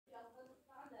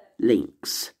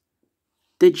Lynx,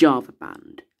 the Java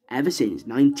band, ever since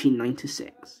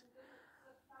 1996.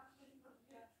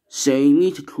 So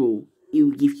musical, it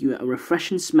will give you a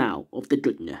refreshing smell of the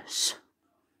goodness.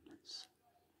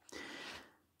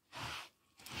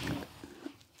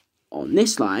 On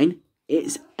this line,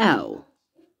 it's L.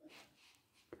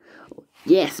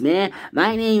 Yes, man,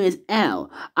 my name is L.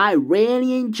 I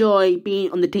really enjoy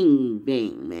being on the team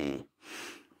thing, man.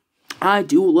 I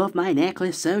do love my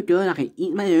necklace so good I can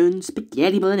eat my own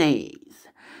spaghetti bolognese.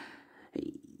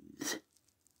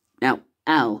 Now,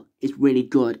 L is really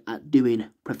good at doing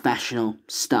professional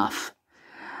stuff.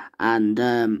 And,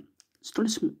 starting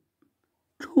some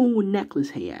cool necklace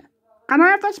here. Can I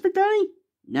have that spaghetti?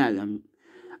 No,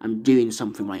 I'm doing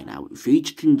something right now. If you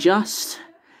can just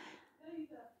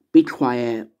be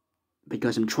quiet,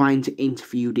 because I'm trying to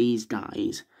interview these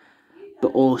guys,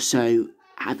 but also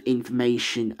have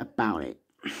information about it.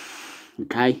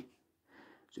 Okay?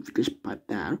 So if you just pipe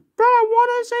down. Bro, what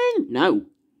is it? No.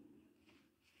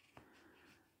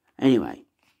 Anyway,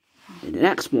 the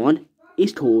next one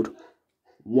is called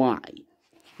Y.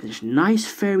 This nice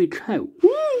furry coat.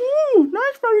 Ooh,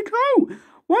 nice furry coat.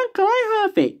 When can I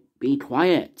have it? Be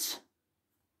quiet.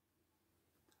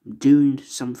 I'm doing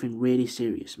something really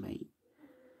serious, mate.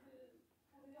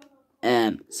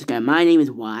 So my name is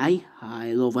Y.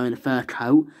 I love wearing a fur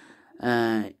coat.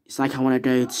 It's like I want to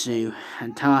go to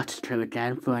Antarctica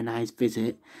again for a nice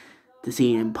visit to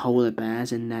see them polar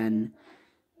bears, and then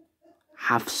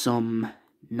have some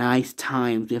nice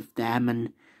times with them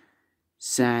and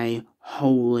say,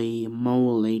 holy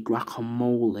moly,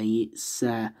 guacamole, it's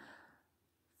a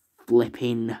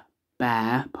flipping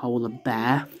bear, polar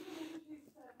bear.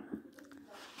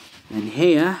 And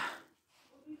here,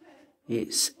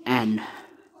 it's N.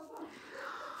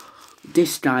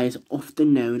 This guy is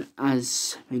often known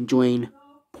as enjoying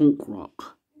punk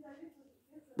rock,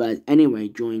 but anyway,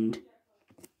 joined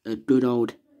a good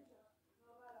old,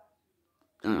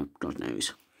 God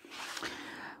knows.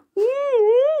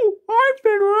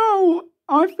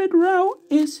 I figure out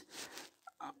it's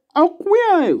a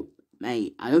queer.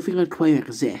 Mate, I don't think a queer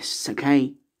exists,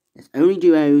 okay? There's only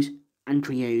duos and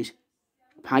trios.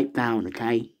 Pipe down,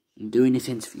 okay? I'm doing this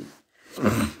interview.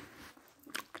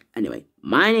 Anyway,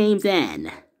 my name's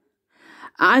N.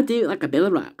 I do it like a bill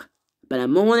of rock, but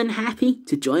I'm more than happy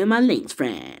to join my Lynx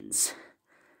friends.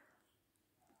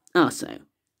 Also,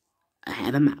 I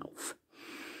have a mouth.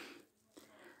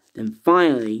 Then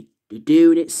finally, the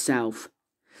dude itself,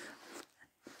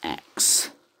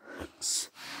 X.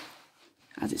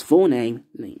 As its full name,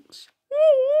 Lynx.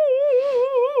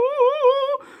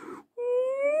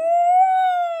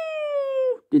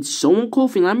 Did someone call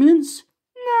for an ambulance?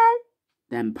 No.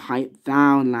 Then pipe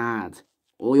down, lad,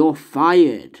 or you're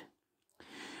fired.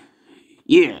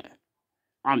 Yeah,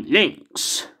 I'm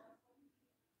Lynx.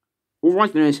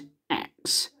 Otherwise known as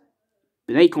X.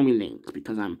 But they call me Lynx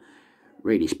because I'm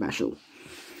really special.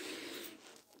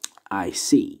 I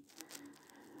see.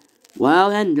 Well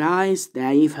then, guys,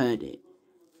 there you've heard it.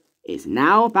 It's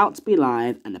now about to be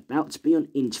live and about to be on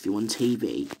interview on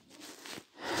TV.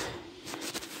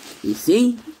 You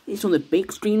see, it's on the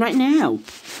big screen right now.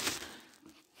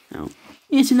 Now,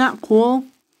 isn't that cool?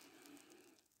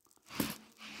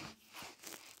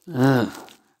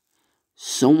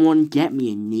 Someone get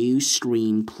me a new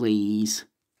screen, please.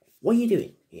 What are you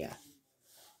doing here?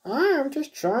 I'm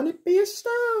just trying to be a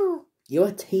star. You're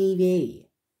a TV.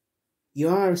 You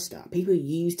are a star. People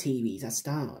use TVs as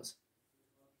stars.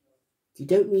 You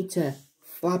don't need to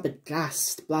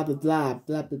flabbergast, blah blah blah,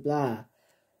 blah blah blah,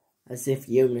 as if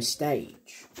you're on a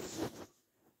stage.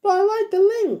 But I like the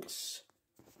Lynx.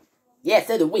 Yeah,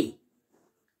 so do we.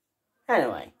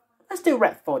 Anyway, let's do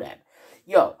rep for them.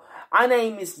 Yo, my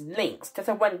name is Lynx because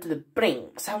I went to the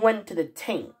brinks, I went to the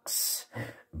tinks.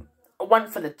 I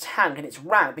went for the tank and it's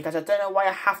rank because I don't know why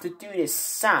I have to do this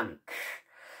sank.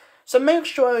 So make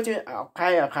sure you do it.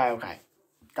 Okay.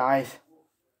 Guys,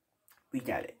 we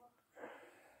get it.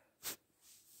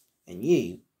 And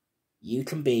you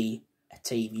can be a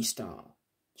TV star.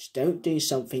 Just don't do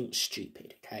something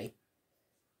stupid, okay?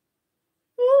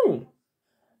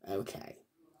 Okay.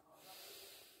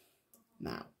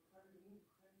 Now,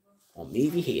 I'll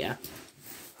move you here.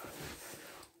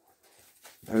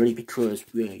 Only because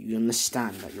you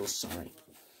understand that you're sorry.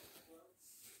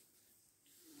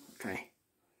 Okay.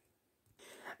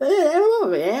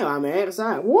 I'm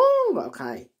excited.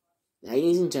 Okay.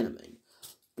 Ladies and gentlemen,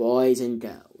 boys and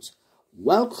girls,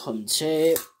 welcome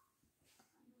to...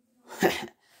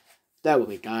 Don't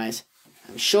worry, guys.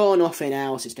 I'm sure nothing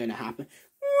else is going to happen.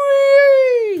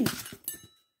 Whee!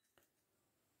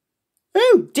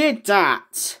 Who did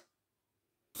that?